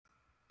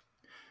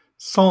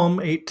Psalm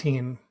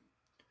 18.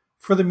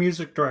 For the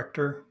music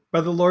director,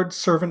 by the Lord's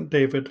servant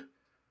David,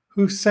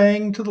 who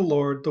sang to the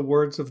Lord the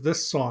words of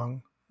this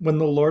song when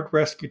the Lord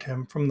rescued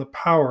him from the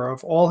power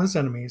of all his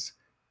enemies,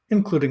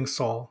 including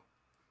Saul.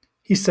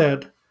 He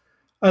said,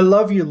 I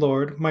love you,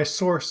 Lord, my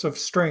source of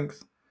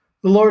strength.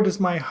 The Lord is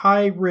my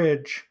high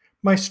ridge,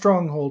 my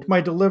stronghold, my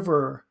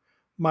deliverer.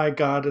 My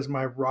God is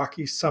my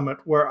rocky summit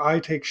where I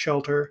take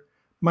shelter,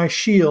 my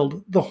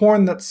shield, the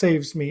horn that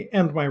saves me,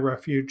 and my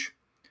refuge.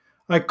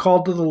 I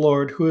called to the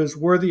Lord, who is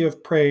worthy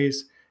of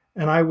praise,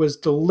 and I was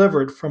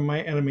delivered from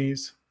my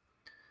enemies.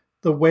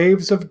 The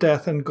waves of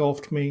death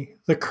engulfed me,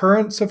 the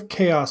currents of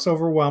chaos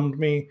overwhelmed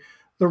me,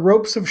 the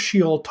ropes of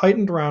Sheol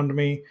tightened round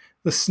me,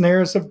 the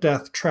snares of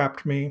death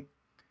trapped me.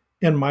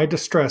 In my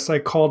distress I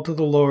called to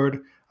the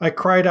Lord, I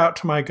cried out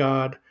to my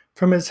God.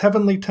 From his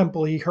heavenly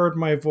temple he heard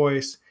my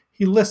voice,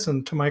 he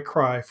listened to my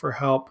cry for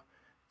help.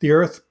 The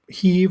earth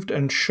heaved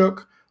and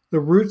shook, the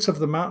roots of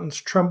the mountains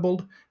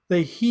trembled,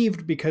 they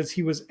heaved because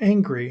he was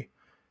angry.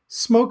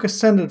 Smoke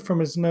ascended from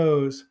his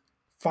nose,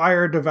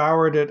 fire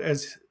devoured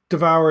as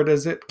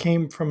it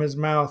came from his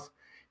mouth.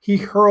 He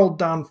hurled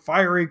down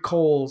fiery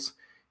coals,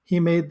 he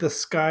made the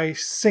sky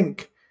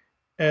sink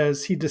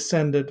as he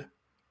descended.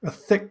 A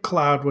thick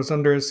cloud was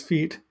under his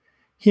feet.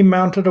 He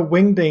mounted a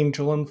winged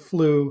angel and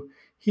flew.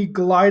 He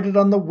glided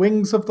on the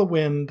wings of the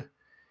wind.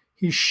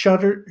 He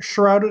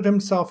shrouded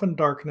himself in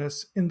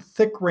darkness, in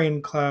thick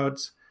rain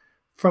clouds.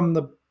 From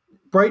the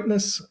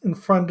brightness in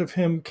front of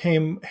him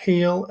came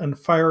hail and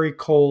fiery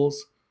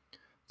coals.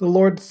 The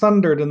Lord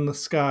thundered in the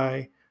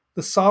sky.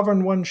 The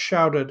sovereign one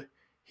shouted.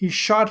 He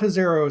shot his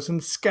arrows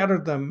and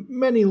scattered them,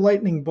 many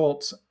lightning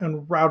bolts,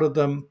 and routed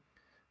them.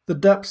 The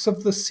depths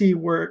of the sea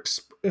were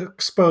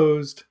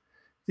exposed.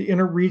 The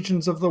inner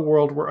regions of the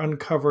world were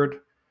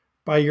uncovered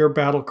by your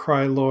battle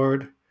cry,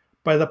 Lord,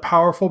 by the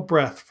powerful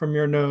breath from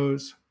your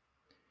nose.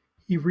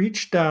 He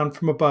reached down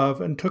from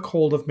above and took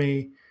hold of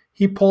me.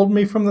 He pulled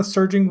me from the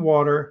surging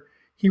water.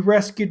 He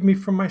rescued me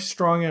from my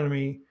strong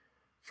enemy,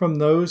 from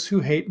those who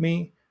hate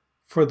me,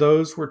 for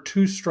they were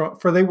too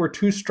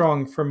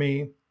strong for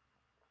me.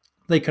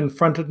 They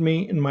confronted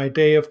me in my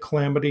day of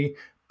calamity,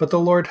 but the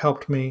Lord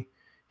helped me.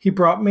 He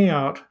brought me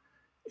out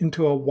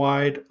into a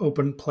wide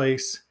open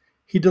place.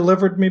 He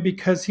delivered me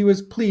because he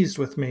was pleased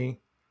with me.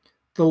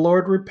 The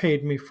Lord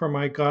repaid me for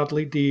my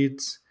godly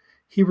deeds.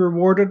 He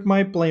rewarded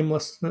my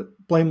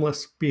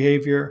blameless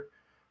behavior,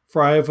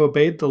 for I have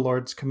obeyed the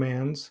Lord's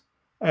commands.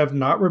 I have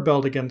not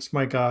rebelled against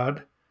my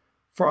God,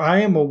 for I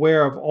am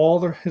aware of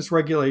all his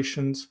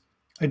regulations.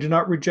 I do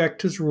not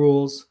reject his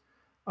rules.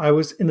 I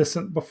was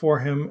innocent before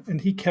him, and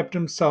he kept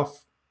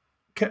myself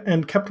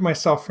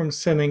from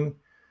sinning.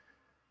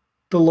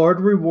 The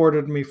Lord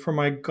rewarded me for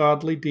my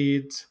godly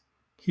deeds.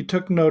 He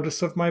took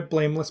notice of my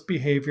blameless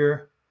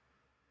behavior.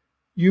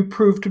 You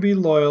prove to be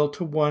loyal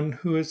to one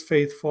who is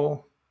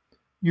faithful.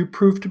 You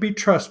prove to be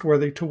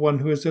trustworthy to one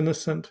who is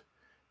innocent.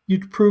 You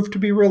prove to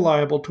be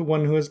reliable to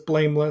one who is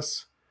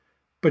blameless.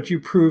 But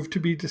you prove to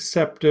be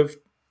deceptive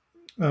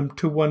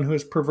to one who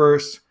is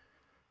perverse.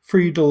 For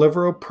you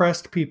deliver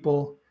oppressed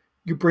people.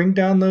 You bring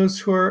down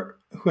those who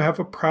have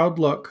a proud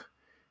look.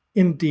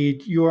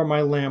 Indeed, you are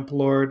my lamp,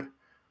 Lord.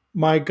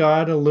 My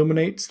God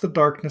illuminates the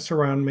darkness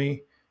around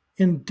me.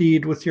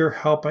 Indeed, with your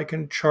help, I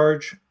can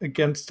charge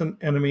against an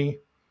army.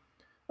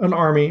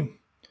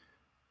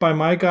 By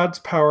my God's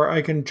power,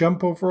 I can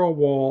jump over a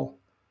wall.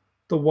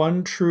 The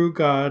one true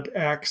God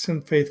acts in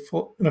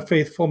a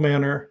faithful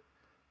manner.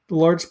 The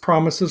Lord's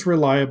promise is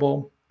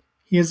reliable.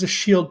 He is a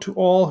shield to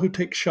all who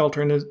take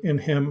shelter in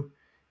him.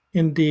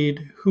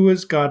 Indeed, who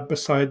is God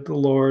beside the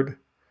Lord?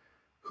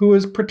 Who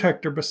is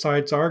protector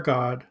besides our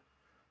God?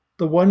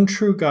 The one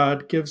true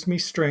God gives me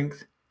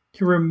strength.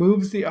 He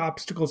removes the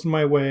obstacles in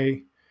my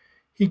way.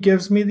 He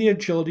gives me the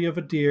agility of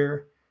a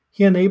deer.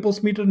 He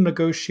enables me to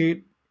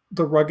negotiate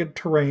the rugged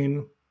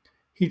terrain.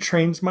 He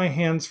trains my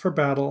hands for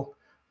battle.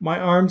 My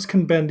arms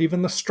can bend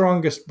even the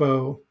strongest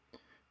bow.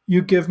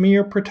 You give me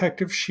your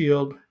protective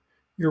shield.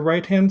 Your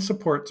right hand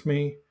supports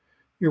me.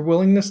 Your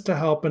willingness to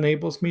help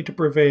enables me to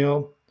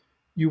prevail.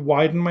 You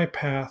widen my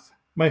path.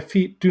 My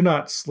feet do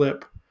not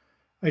slip.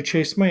 I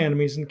chase my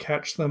enemies and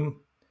catch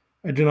them.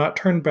 I do not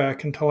turn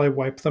back until I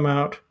wipe them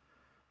out.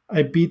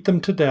 I beat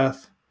them to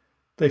death.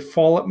 They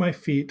fall at my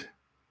feet.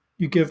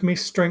 You give me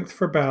strength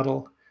for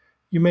battle.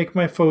 You make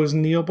my foes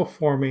kneel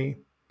before me.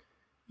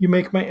 You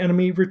make my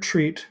enemy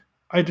retreat.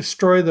 I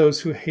destroy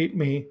those who hate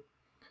me.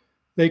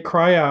 They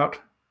cry out,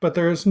 but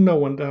there is no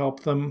one to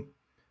help them.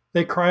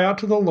 They cry out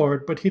to the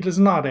Lord, but he does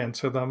not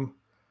answer them.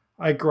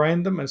 I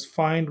grind them as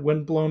fine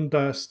wind-blown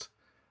dust.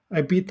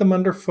 I beat them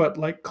underfoot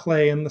like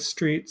clay in the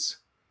streets.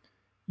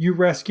 You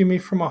rescue me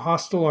from a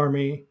hostile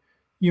army.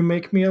 You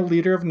make me a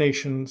leader of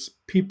nations.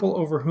 People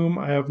over whom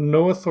I have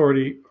no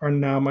authority are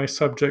now my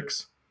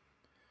subjects.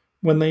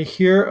 When they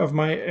hear of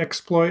my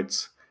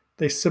exploits,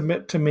 they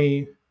submit to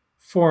me.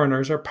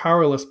 Foreigners are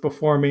powerless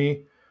before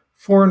me.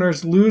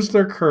 Foreigners lose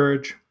their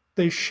courage.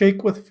 They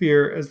shake with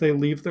fear as they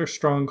leave their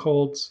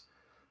strongholds.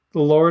 The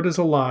Lord is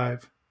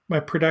alive. My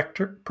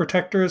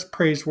protector is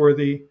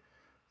praiseworthy.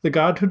 The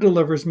God who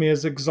delivers me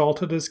is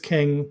exalted as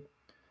king.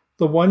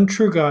 The one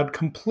true God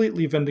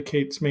completely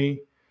vindicates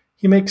me.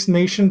 He makes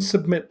nations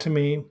submit to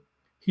me.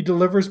 He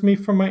delivers me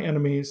from my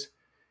enemies.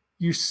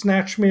 You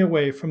snatch me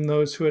away from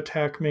those who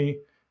attack me.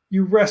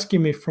 You rescue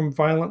me from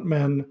violent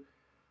men.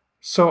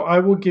 So I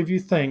will give you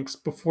thanks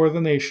before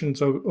the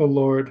nations, O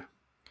Lord.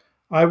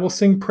 I will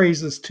sing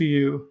praises to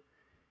you.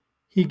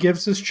 He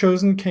gives his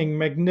chosen king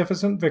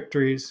magnificent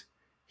victories.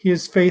 He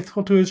is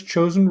faithful to his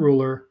chosen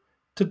ruler,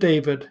 to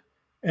David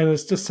and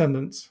his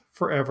descendants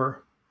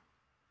forever.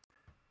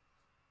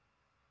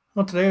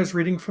 Well, today I was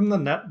reading from the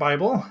Net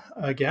Bible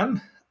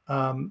again.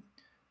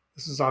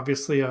 This is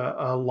obviously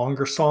a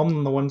longer psalm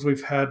than the ones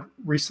we've had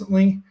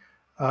recently.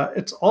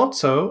 It's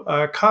also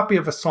a copy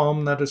of a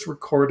psalm that is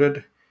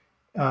recorded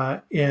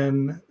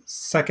in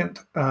 2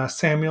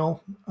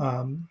 Samuel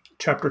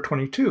chapter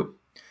 22.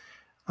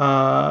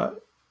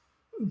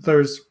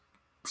 There's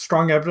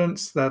strong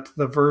evidence that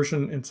the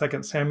version in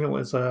 2 Samuel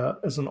is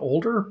an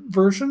older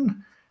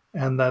version,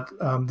 and that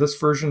this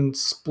version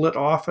split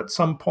off at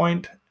some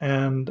point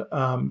and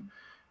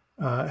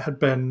had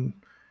been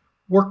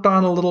worked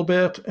on a little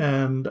bit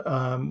and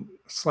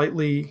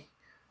slightly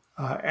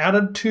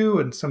added to,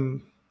 and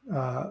some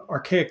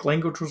archaic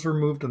language was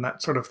removed and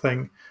that sort of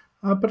thing.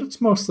 But it's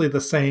mostly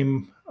the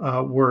same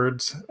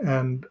words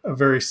and a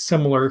very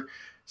similar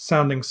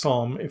sounding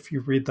psalm if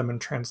you read them in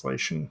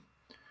translation.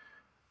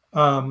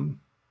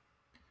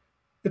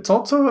 It's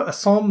also a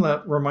psalm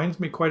that reminds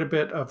me quite a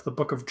bit of the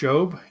book of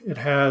Job. It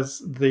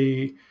has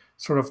the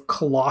sort of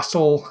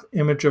colossal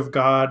image of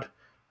God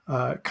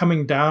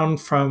coming down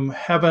from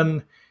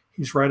heaven.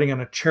 He's riding on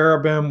a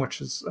cherubim,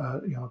 which is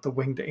the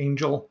winged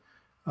angel.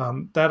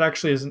 That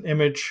actually is an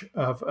image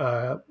of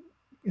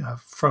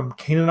from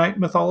Canaanite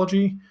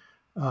mythology.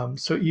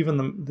 So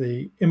even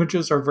the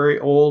images are very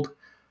old.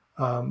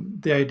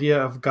 The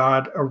idea of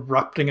God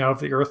erupting out of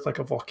the earth like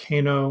a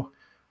volcano.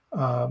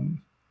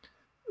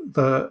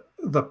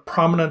 The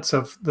prominence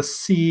of the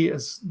sea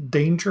as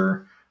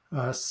danger,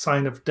 a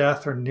sign of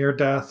death or near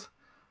death.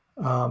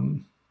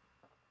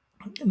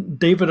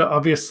 David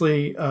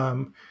obviously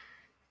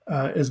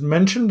is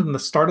mentioned in the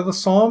start of the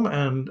psalm,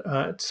 and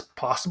it's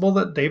possible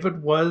that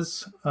David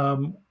was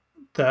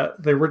the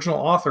original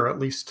author, at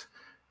least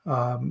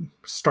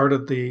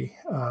started the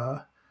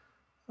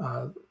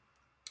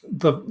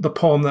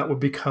poem that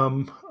would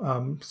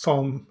become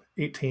Psalm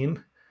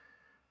 18.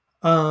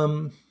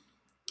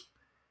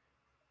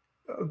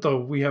 Though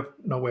we have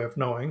no way of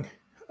knowing.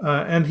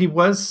 And he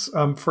was,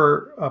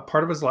 for a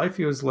part of his life,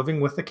 he was living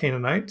with the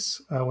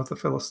Canaanites, with the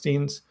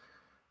Philistines.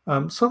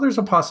 So there's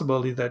a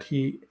possibility that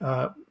he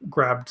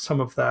grabbed some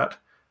of that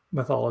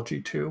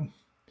mythology too.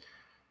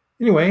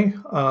 Anyway,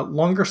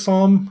 longer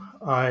psalm.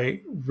 I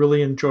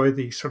really enjoy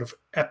the sort of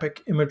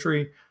epic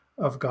imagery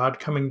of God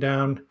coming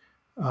down.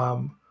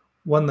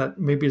 One that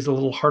maybe is a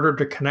little harder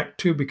to connect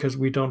to because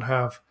we don't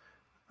have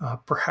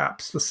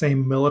perhaps the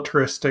same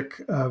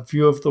militaristic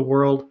view of the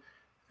world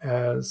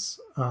as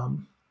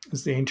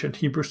the ancient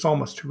Hebrew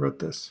psalmist who wrote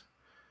this.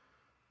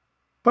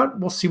 But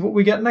we'll see what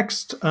we get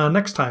next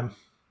time.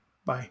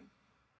 Bye.